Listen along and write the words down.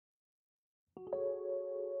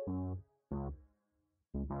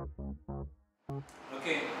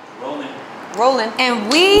Okay, rolling. Rolling.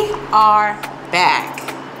 And we are back.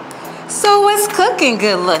 So what's cooking,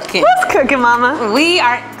 good looking? What's cooking, mama? We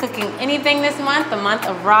aren't cooking anything this month, the month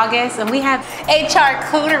of Rawgust, and we have a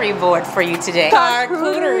charcuterie board for you today.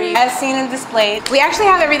 Charcuterie. As seen and displayed. We actually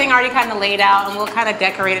have everything already kind of laid out, and we'll kind of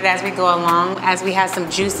decorate it as we go along, as we have some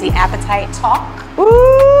juicy appetite talk.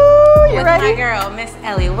 Ooh, you with ready? my girl, Miss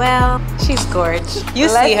Ellie. Well, she's gorgeous. You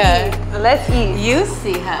Let's see her. eat. Let's eat. You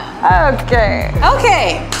see her. Okay.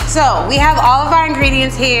 Okay, so we have all of our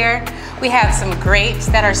ingredients here. We have some grapes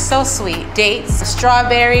that are so sweet, dates,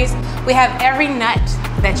 strawberries. We have every nut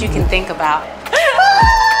that you can think about.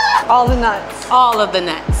 All the nuts. All of the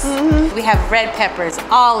nuts. We have red peppers,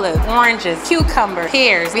 olives, oranges, cucumber,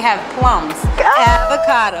 pears. We have plums,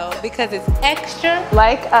 avocado, because it's extra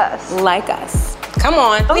Like us. like us. Come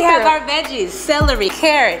on. We have our veggies, celery,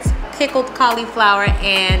 carrots, pickled cauliflower,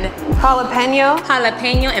 and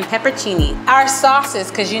Jalapeno. and peppercini. Our sauces,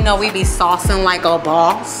 because you know we be saucing like a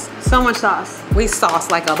boss. So much sauce. We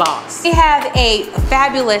sauce like a boss. We have a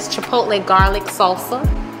fabulous chipotle garlic salsa.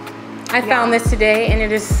 I found this today and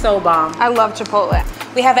it is so bomb. I love Chipotle.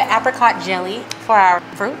 We have an apricot jelly for our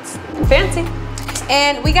fruits. Fancy.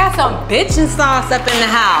 And we got some bitchin' sauce up in the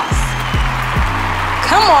house.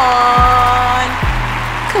 Come on.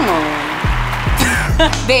 Come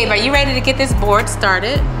on. Babe, are you ready to get this board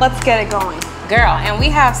started? Let's get it going. Girl, and we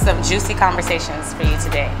have some juicy conversations for you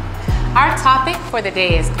today. Our topic for the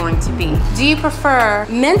day is going to be, do you prefer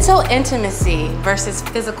mental intimacy versus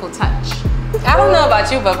physical touch? I don't know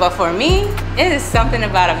about you, but for me, it is something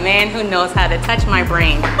about a man who knows how to touch my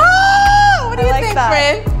brain. Oh, what do you think,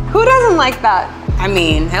 friend? Who doesn't like that? I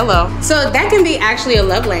mean, hello. So that can be actually a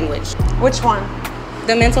love language. Which one?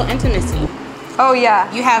 The mental intimacy. Oh,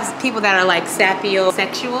 yeah. You have people that are like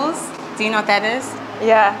sapiosexuals. Do you know what that is?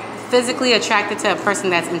 Yeah. Physically attracted to a person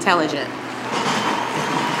that's intelligent.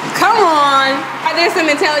 Come on. Are there some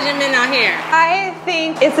intelligent men out here? I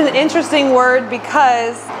think it's an interesting word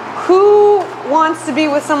because who wants to be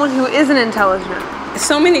with someone who isn't intelligent?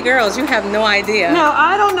 So many girls, you have no idea. No,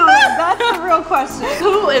 I don't know. That's the real question.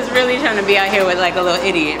 Who is really trying to be out here with like a little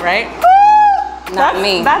idiot, right? Not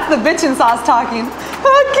me. That's the bitchin' sauce talking.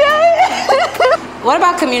 Okay. What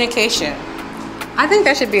about communication? I think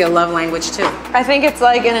that should be a love language too. I think it's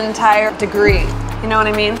like an entire degree. You know what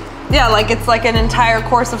I mean? Yeah, like it's like an entire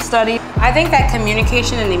course of study. I think that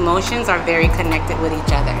communication and emotions are very connected with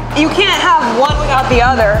each other. You can't have one without the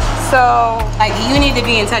other. So, like you need to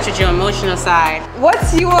be in touch with your emotional side.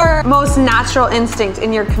 What's your most natural instinct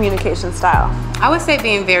in your communication style? I would say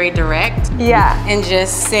being very direct. Yeah. And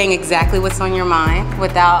just saying exactly what's on your mind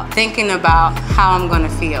without thinking about how I'm gonna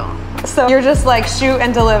feel. So you're just like shoot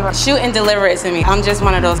and deliver. Shoot and deliver it to me. I'm just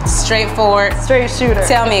one of those straightforward, straight shooter.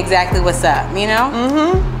 Tell me exactly what's up, you know?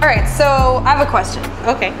 All right, so I have a question.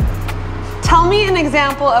 Okay. Tell me an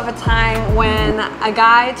example of a time when a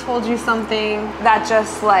guy told you something that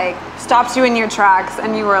just like stops you in your tracks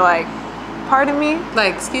and you were like, pardon me?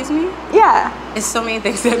 Like, excuse me? Yeah. It's so many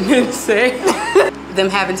things that men say. Them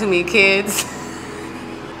having too many kids.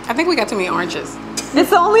 I think we got too many oranges. It's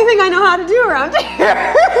the only thing I know how to do around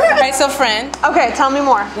here. All right, so friend. Okay, tell me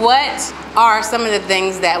more. What are some of the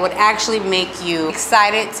things that would actually make you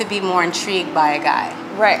excited to be more intrigued by a guy?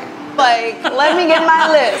 Right. Like, let me get my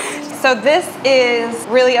list. So this is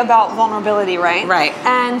really about vulnerability, right? Right.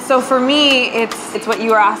 And so for me, it's what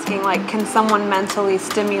you were asking, like, can someone mentally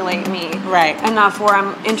stimulate me? Right. Enough where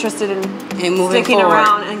I'm interested in moving sticking forward.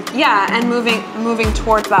 around and moving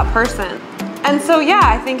towards that person. And so, yeah,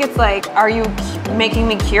 I think it's like, are you making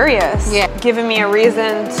me curious? Yeah. Giving me a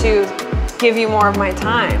reason to give you more of my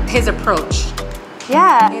time. His approach.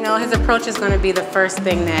 Yeah. You know, his approach is going to be the first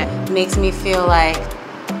thing that makes me feel like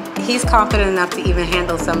he's confident enough to even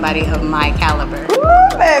handle somebody of my caliber.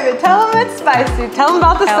 Ooh, baby, tell him it's spicy. Tell him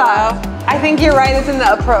about the sauce. I think you're right, it's in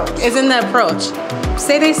the approach. It's in the approach.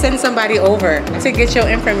 Say they send somebody over to get your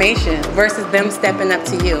information versus them stepping up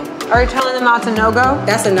to you. Are you telling them not to no-go?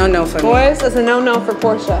 That's a no-no for me. Boys, that's a no-no for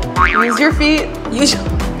Portia. Use your feet.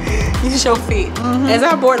 Use your feet. Is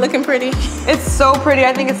our board looking pretty? It's so pretty,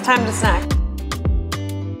 I think it's time to snack.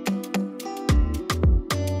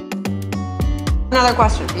 Another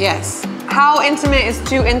question. Yes. How intimate is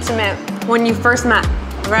too intimate when you first met?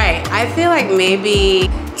 Right. I feel like maybe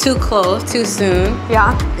too close, too soon.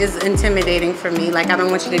 Yeah. Is intimidating for me. Like I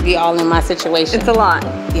don't want you to be all in my situation. It's a lot.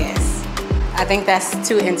 Yes. I think that's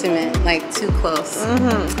too intimate, like too close.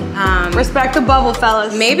 Respect the bubble,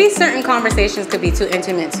 fellas. Maybe certain conversations could be too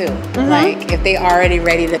intimate too. Like if they already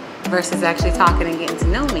ready to, versus actually talking and getting to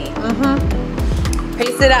know me.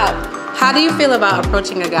 Pace it out. How do you feel about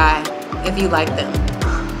approaching a guy if you like them?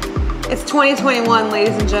 It's 2021,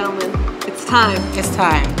 ladies and gentlemen. It's time. It's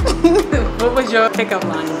time. What would your pickup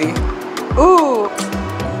line be? Ooh.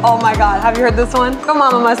 Oh my God, have you heard this one? Your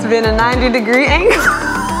mama must have been a 90-degree angle.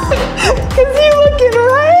 Cause you looking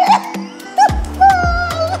right.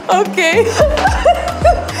 Okay. So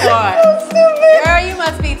stupid. Girl, you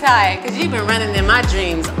must be tired because you've been running in my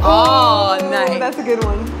dreams all Ooh, night. That's a good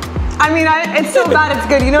one. I mean, it's so bad it's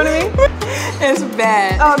good, you know what I mean? It's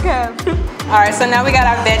bad. Okay. All right, so now we got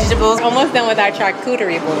our vegetables. Almost done with our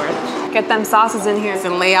charcuterie board. Get them sauces in here.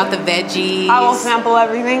 And lay out the veggies. I will sample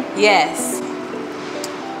everything. Yes.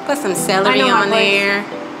 Put some celery I know my on place. there.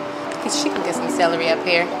 She can get some celery up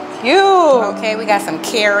here. Cute. Okay, we got some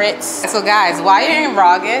carrots. So guys, while you're in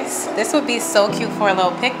Rawgust, this would be so cute for a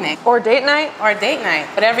little picnic. Or date night. Or date night,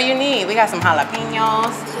 whatever you need. We got some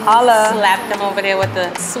jalapenos. Holla. Slap them over there with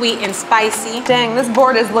the sweet and spicy. Dang, this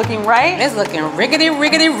board is looking right. It's looking riggedy,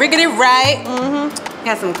 riggedy, riggedy right. Mm-hmm.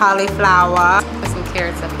 Got some cauliflower. Put some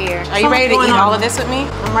carrots up here. Are you ready to eat all of this with me?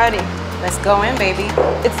 I'm ready. Let's go in, baby.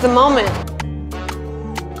 It's the moment.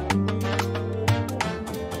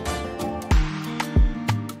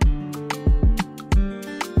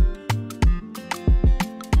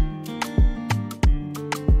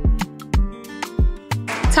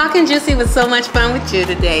 Talking Juicy was so much fun with you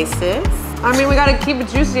today, sis. I mean, we gotta keep it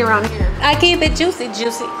juicy around here. I keep it juicy,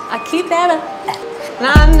 juicy. I keep that up.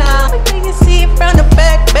 Nah, nah. You can see it from the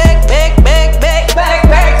back, back, back, back, back, back,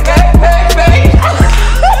 back, back, back,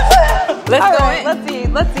 back. Let's All go right,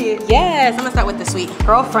 in. let's eat. Yes, I'm gonna start with the sweet.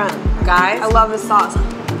 Girlfriend. Guys, I love this sauce.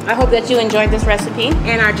 I hope that you enjoyed this recipe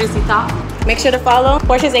and our juicy talk. Make sure to follow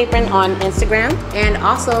Portia's Apron on Instagram and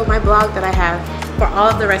also my blog that I have for all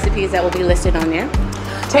of the recipes that will be listed on there.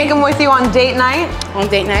 Take them with you on date night. On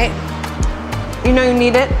date night. You know you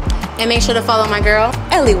need it. And make sure to follow my girl,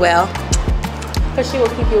 Ellie well, because she will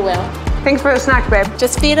keep you well. Thanks for the snack, babe.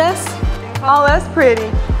 Just feed us. Oh, that's pretty.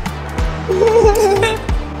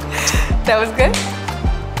 That was good?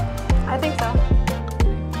 I think so.